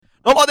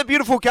Not like the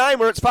beautiful game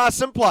where it's far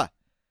simpler,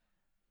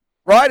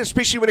 right?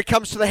 Especially when it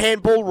comes to the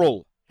handball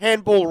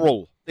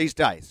rule these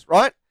days,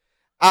 right?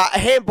 A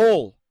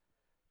handball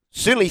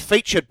certainly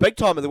featured big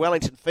time in the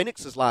Wellington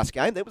Phoenix's last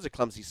game. That was a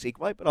clumsy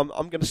segue, but I'm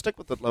going to stick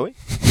with it, Louis.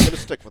 I'm going to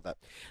stick with it.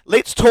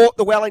 Let's talk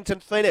the Wellington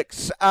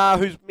Phoenix,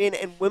 whose men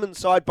and women's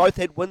side both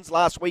had wins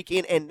last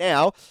weekend and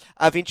now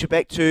venture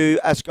back to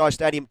Sky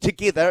Stadium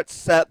together.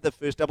 It's the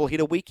first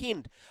doubleheader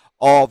weekend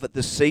of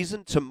the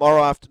season.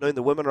 Tomorrow afternoon,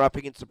 the women are up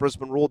against the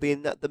Brisbane Roar,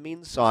 then the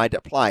men's side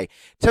play.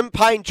 Tim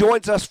Payne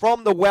joins us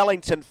from the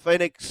Wellington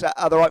Phoenix. The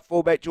right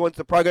fullback joins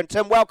the program.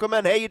 Tim, welcome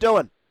in. How you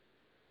doing?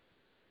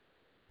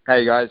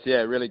 Hey guys, yeah,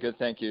 really good,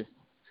 thank you.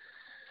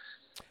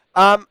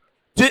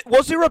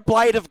 Was there a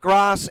blade of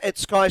grass at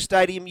Sky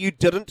Stadium you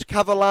didn't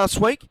cover last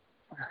week?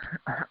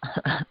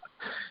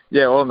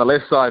 Yeah, all on the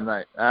left side,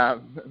 mate. Yeah,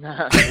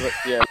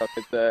 look,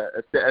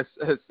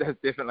 it's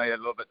definitely a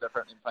little bit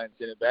different than playing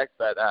centre back,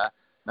 but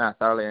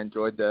thoroughly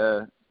enjoyed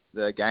the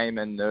game,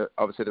 and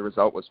obviously the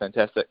result was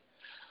fantastic.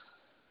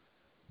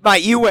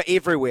 Mate, you were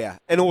everywhere,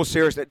 in all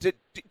seriousness. Do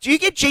you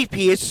get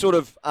GPS sort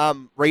of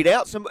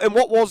readouts, and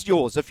what was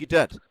yours if you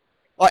did?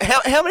 Like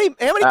how many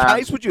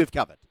Ks would you have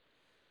covered?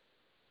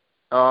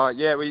 Oh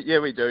yeah,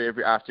 we do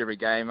after every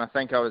game. I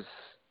think it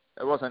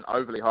wasn't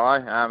overly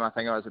high. I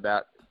think I was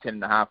about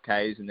 10.5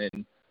 Ks and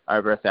then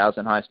over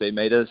 1,000 high speed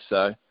meters.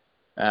 So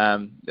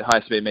the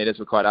high speed meters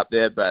were quite up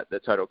there, but the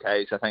total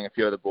Ks, I think a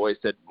few of the boys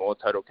did more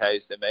total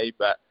Ks than me.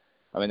 But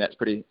I mean that's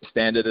pretty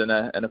standard in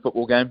a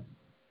football game.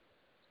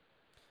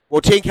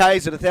 Well, 10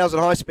 Ks at 1,000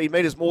 high speed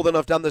meters, more than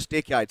I've done this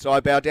decade. So I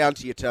bow down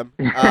to you, Tim.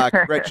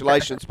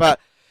 Congratulations,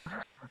 but.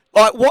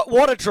 Like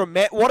what a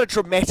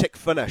dramatic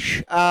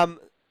finish. The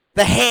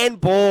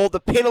handball, the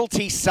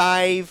penalty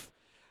save,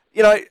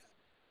 to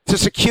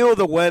secure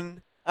the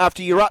win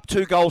after you're up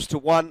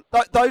 2-1.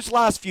 Those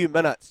last few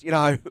minutes,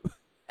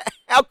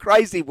 how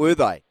crazy were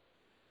they?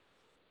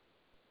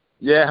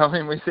 Yeah, I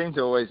mean, we seem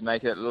to always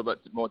make it a little bit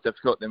more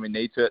difficult than we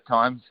need to at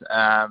times.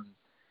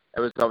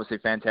 It was obviously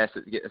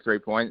fantastic to get the 3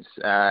 points.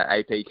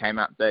 AP came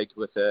up big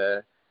with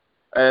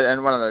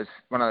and one of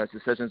those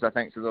decisions I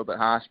think is a little bit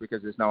harsh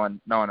because there's no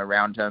one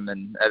around him,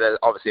 and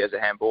obviously as a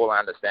handball I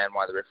understand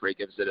why the referee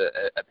gives it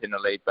a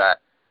penalty, but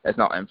it's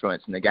not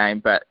influencing the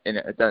game. But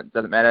it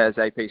doesn't matter as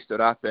AP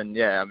stood up, and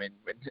yeah, I mean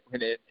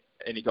when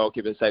any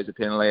goalkeeper saves a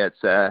penalty,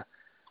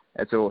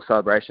 it's all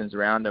celebrations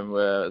around, and it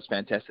was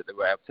fantastic that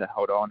we were able to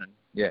hold on and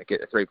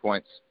get the 3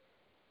 points.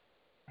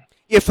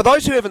 Yeah, for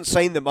those who haven't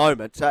seen the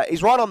moment,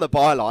 he's right on the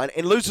byline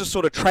and loses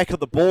sort of track of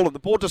the ball, and the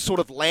ball just sort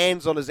of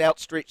lands on his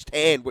outstretched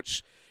hand,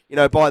 which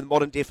by the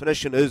modern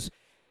definition is,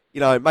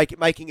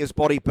 making his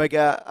body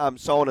bigger,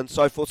 so on and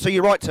so forth. So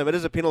you're right, Tim, it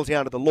is a penalty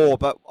under the law,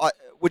 but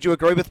would you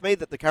agree with me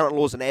that the current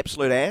law is an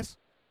absolute ass?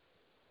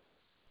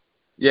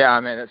 Yeah, I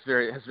mean, it's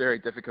very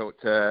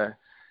difficult to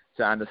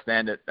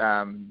understand it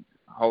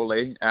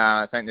wholly.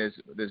 I think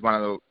there's one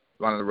of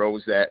the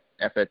rules that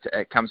if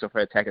it comes off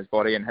an attacker's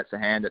body and hits a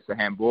hand, it's a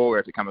handball, or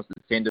if it comes off the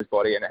defender's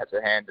body and it hits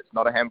a hand, it's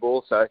not a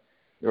handball. So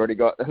you've already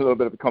got a little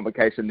bit of a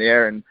complication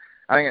there, and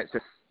I think it's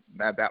just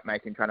about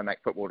trying to make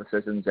football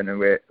decisions, and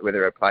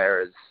whether a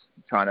player is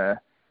trying to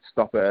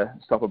stop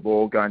a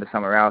ball going to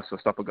somewhere else or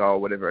stop a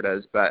goal, whatever it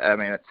is. But I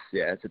mean,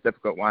 it's a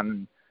difficult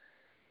one.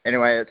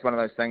 Anyway, it's one of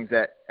those things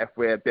that if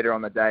we're better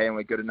on the day and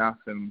we're good enough,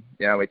 then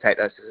we take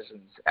those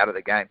decisions out of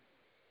the game.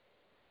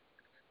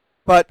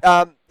 But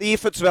the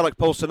efforts of Alec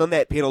Paulson on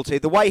that penalty,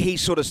 the way he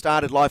sort of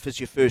started life as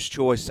your first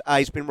choice,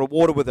 he's been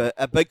rewarded with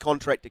a big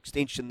contract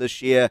extension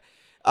this year.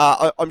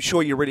 I'm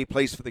sure you're really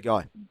pleased for the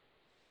guy.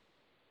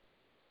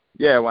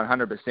 Yeah,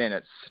 100%.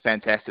 It's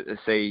fantastic to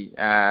see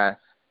a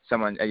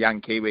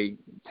young Kiwi,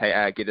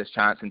 get his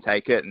chance and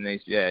take it. And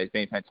he's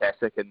been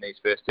fantastic in these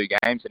first 2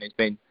 games, and he's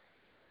been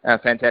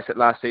fantastic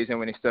last season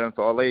when he stood in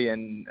for Ollie,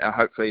 and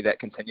hopefully that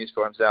continues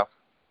for himself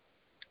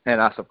and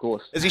us, of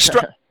course. Is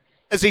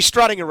he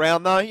strutting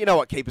around though? You know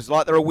what keepers are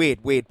like? They're a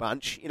weird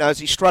bunch. Is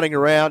he strutting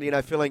around?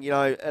 Feeling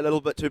a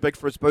little bit too big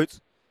for his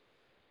boots?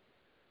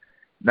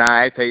 No,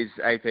 AP's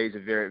a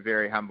very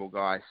very humble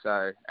guy.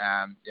 So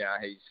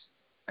he's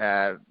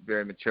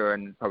very mature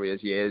in probably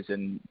his years,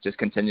 and just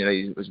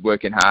continually was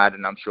working hard,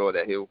 and I'm sure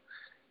that he'll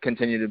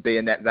continue to be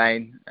in that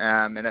vein.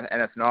 And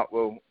if not,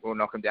 we'll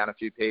knock him down a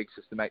few pegs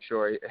just to make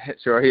sure he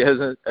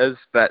is.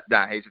 But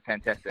no, he's a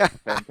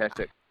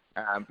fantastic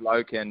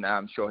bloke, and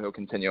I'm sure he'll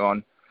continue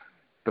on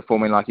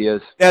performing like he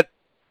is.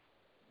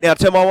 Now,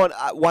 Tim, I want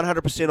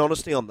 100%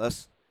 honesty on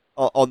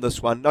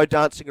this one. No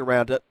dancing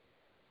around it.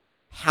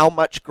 How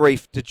much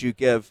grief did you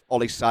give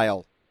Ollie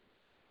Sale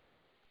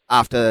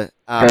after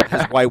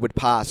his wayward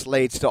pass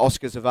leads to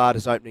Oscar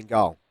Zavada's opening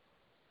goal?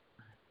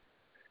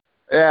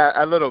 Yeah,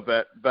 a little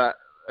bit, but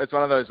it's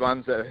one of those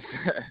ones that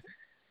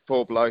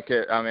poor bloke.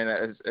 It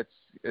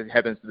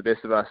happens to the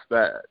best of us,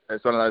 but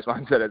it's one of those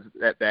ones that is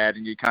that bad,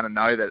 and you kind of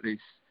know that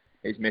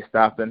he's messed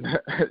up, and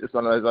it's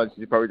one of those ones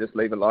you probably just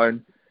leave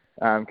alone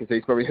because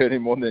he's probably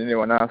hurting more than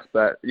anyone else.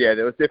 But yeah,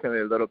 there was definitely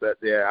a little bit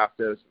there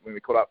after when we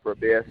caught up for a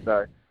beer.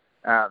 So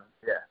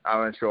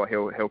I'm sure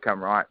he'll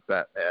come right,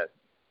 but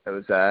it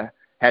was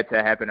had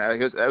to happen. It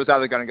was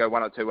either going to go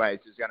one or two ways.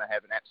 He was going to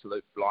have an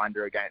absolute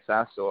blinder against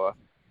us, or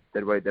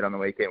did what he did on the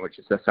weekend, which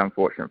is just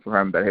unfortunate for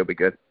him, but he'll be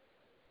good.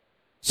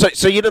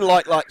 So you didn't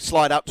like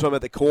slide up to him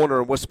at the corner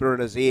and whisper in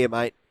his ear,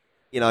 mate,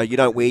 you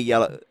don't wear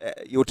yellow.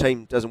 Your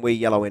team doesn't wear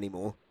yellow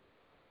anymore.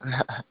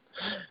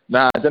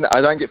 No,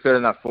 I don't get further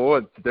enough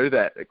forward to do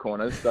that at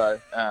corners, so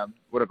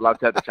would have loved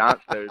to have the chance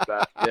to,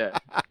 but yeah,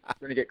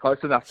 going to get close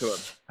enough to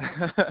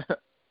him.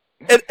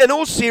 In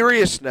all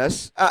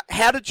seriousness,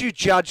 how did you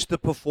judge the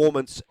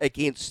performance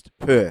against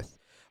Perth?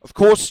 Of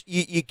course,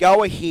 you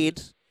go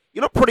ahead,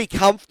 you're not pretty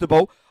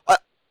comfortable.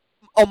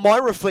 On my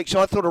reflection,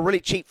 I thought a really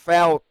cheap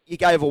foul you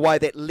gave away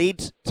that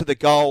led to the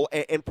goal,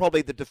 and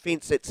probably the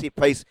defence at set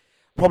piece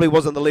probably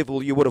wasn't the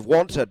level you would have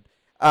wanted.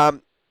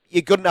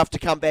 You're good enough to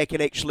come back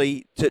and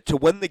actually to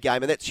win the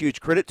game, and that's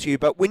huge credit to you.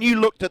 But when you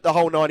looked at the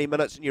whole 90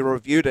 minutes and you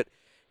reviewed it,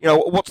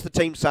 what's the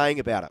team saying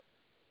about it?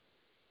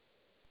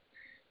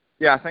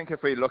 Yeah, I think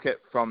if we look at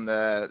from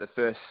the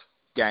first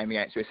game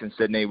against Western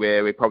Sydney,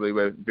 where we probably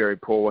were very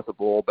poor with the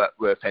ball, but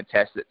were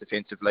fantastic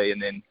defensively,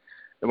 and then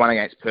the one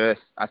against Perth,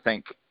 I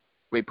think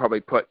we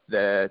probably put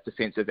the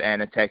defensive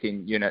and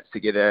attacking units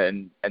together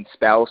in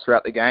spells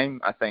throughout the game.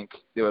 I think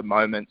there were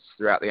moments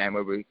throughout the game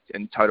where we were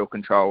in total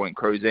control and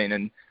cruising,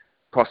 and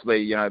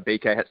possibly,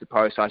 BK hits the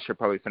post, I should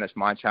probably finish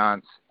my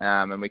chance,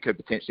 and we could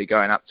potentially go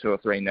up 2 or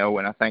 3-0.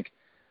 And I think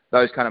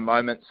those kind of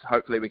moments,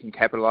 hopefully we can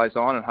capitalise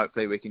on, and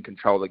hopefully we can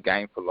control the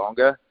game for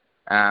longer.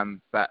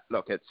 But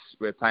look,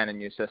 we're playing a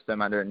new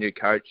system under a new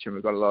coach, and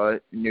we've got a lot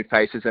of new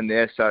faces in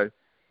there. So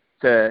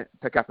to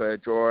pick up a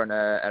draw and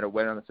a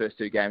win on the first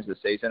 2 games of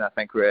the season, I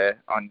think we're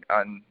on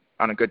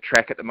a good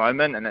track at the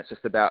moment, and it's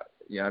just about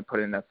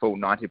putting a full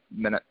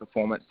 90-minute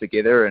performance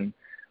together, and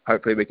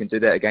hopefully we can do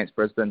that against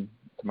Brisbane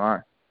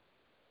tomorrow.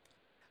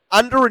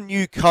 Under a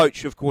new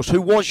coach, of course,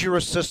 who was your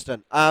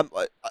assistant, I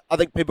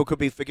think people could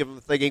be forgiven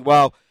for thinking,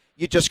 well,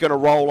 you're just going to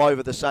roll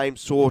over the same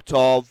sort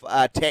of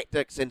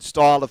tactics and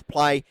style of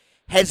play.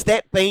 Has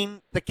that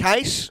been the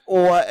case,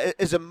 or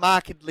is it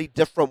markedly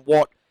different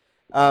what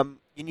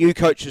your new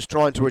coach is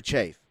trying to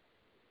achieve?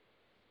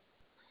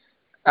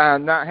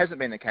 No, it hasn't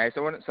been the case. I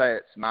wouldn't say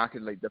it's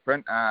markedly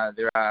different.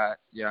 There are,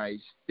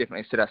 he's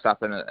definitely set us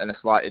up in a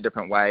slightly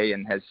different way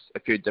and has a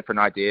few different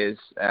ideas.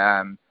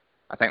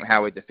 I think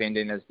how we're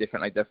defending is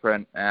definitely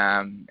different,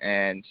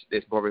 and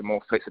there's probably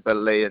more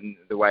flexibility in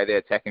the way the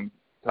attacking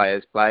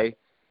players play.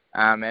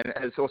 And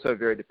it's also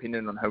very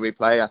dependent on who we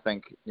play. I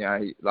think,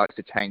 he likes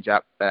to change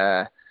up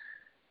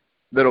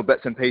little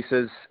bits and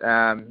pieces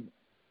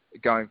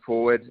going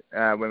forward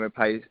when we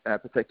play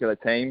particular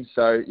teams.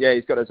 So, yeah,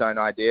 he's got his own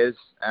ideas,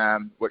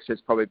 which has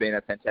probably been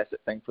a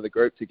fantastic thing for the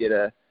group to get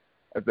a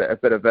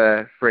bit of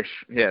those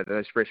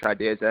fresh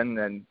ideas in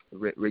and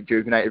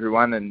rejuvenate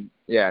everyone. And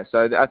yeah,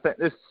 so I think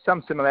there's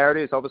some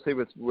similarities, obviously,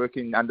 with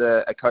working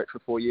under a coach for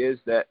 4 years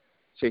that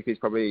Chiefy's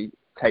probably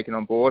taken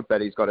on board, but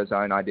he's got his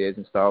own ideas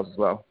and styles as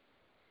well.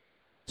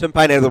 Tim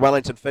Payne out of the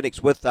Wellington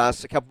Phoenix with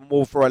us. A couple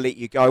more before I let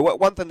you go.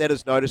 One thing that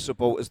is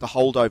noticeable is the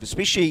holdover,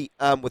 especially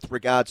with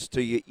regards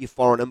to your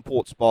foreign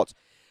import spots.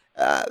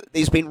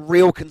 There's been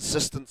real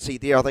consistency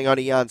there. I think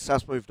only Jan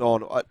Suss moved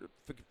on.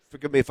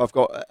 Forgive me if I've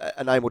got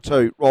a name or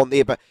two wrong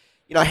there, but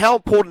how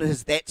important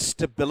has that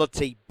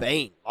stability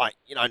been? Like,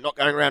 not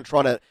going around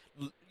trying to,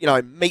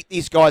 meet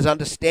these guys,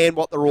 understand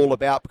what they're all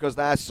about, because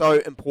they are so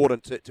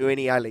important to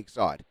any A-League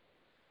side.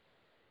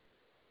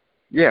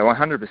 Yeah,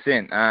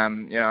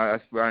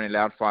 100%. We're only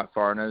allowed 5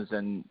 foreigners,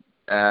 and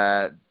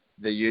they're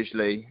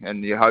usually,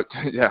 and you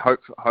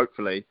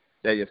hopefully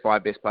they're your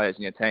 5 best players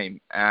in your team.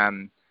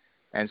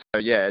 And so,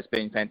 yeah, it's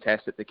been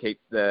fantastic to keep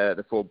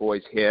the 4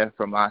 boys here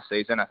from last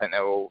season. I think they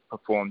all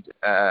performed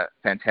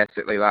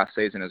fantastically last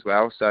season as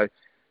well. So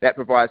that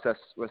provides us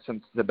with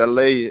some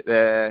stability.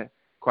 They're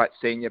quite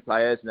senior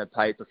players, and they've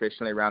played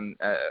professionally around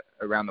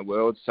the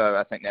world. So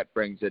I think that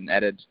brings an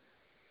added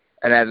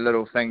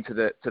little thing to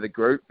the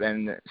group,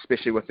 and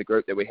especially with the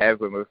group that we have,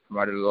 when we've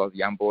promoted a lot of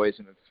young boys,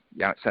 and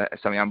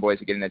some young boys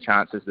are getting their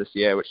chances this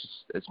year, which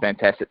is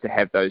fantastic to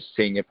have those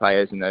senior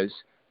players and those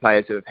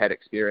players who have had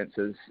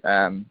experiences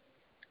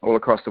all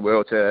across the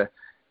world to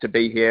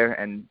be here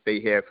and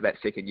be here for that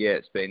second year.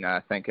 It's been,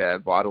 I think,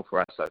 vital for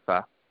us so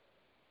far.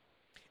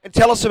 And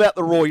tell us about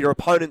the Raw, your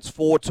opponents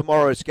for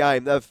tomorrow's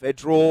game. They've a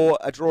draw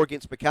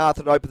against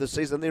Macarthur to open the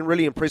season, and then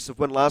really impressive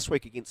win last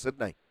week against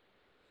Sydney.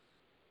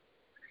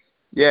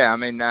 Yeah, I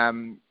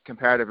mean,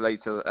 comparatively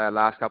to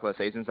last couple of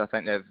seasons, I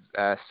think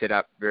they've set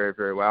up very,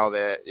 very well.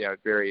 They're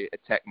very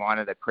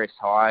attack-minded. They press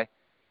high,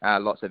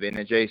 lots of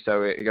energy. So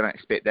we're going to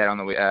expect that on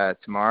the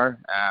tomorrow.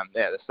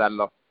 They started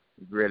off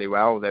really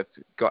well. They've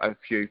got a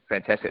few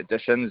fantastic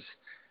additions,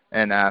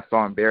 and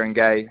Foreign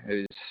Berengay,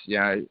 who's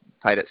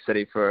played at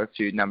City for a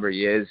few number of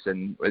years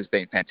and has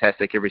been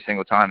fantastic every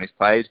single time he's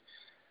played.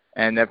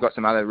 And they've got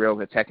some other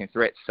real attacking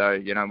threats. So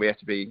we have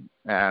to be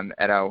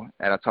at our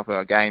top of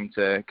our game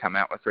to come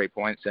out with 3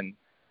 points, and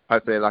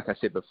hopefully, like I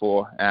said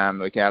before,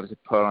 we can be able to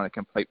put on a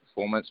complete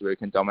performance where we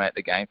can dominate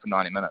the game for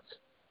 90 minutes.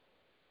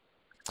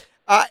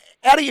 Out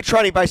of your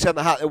training base out in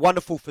the Heart, a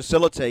wonderful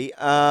facility.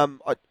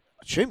 I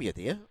assume you're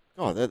there.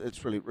 Oh,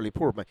 that's really, really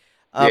poor of me.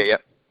 Yeah.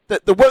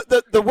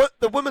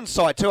 The women's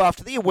side too.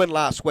 After their win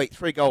last week,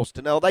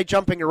 3-0. Are they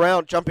jumping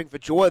around, jumping for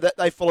joy? That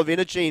they full of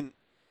energy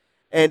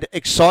and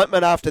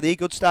excitement after their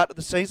good start to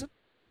the season?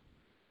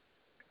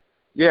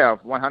 Yeah,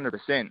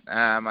 100%.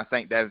 I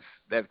think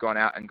they've gone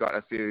out and got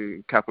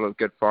couple of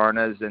good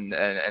foreigners and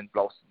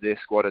bolstered their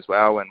squad as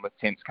well. And with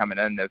temps coming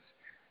in, they've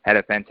had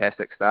a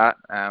fantastic start,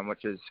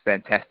 which is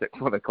fantastic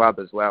for the club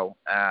as well.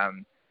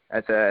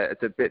 It's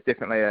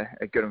definitely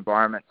a good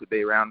environment to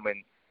be around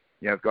when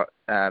you've got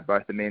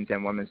both the men's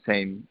and women's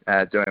team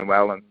doing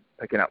well and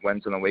picking up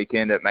wins on the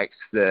weekend. It makes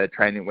the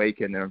training week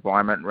and the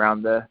environment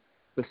around the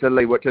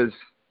facility, which is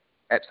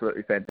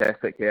absolutely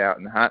fantastic here out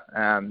in the hut,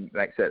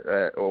 makes it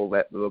all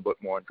that little bit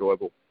more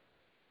enjoyable.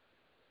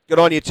 Good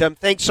on you, Tim.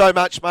 Thanks so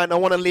much, mate. I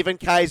want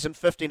 11Ks and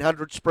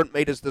 1,500 sprint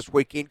metres this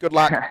weekend. Good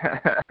luck.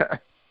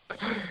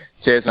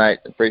 Cheers, mate.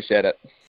 Appreciate it.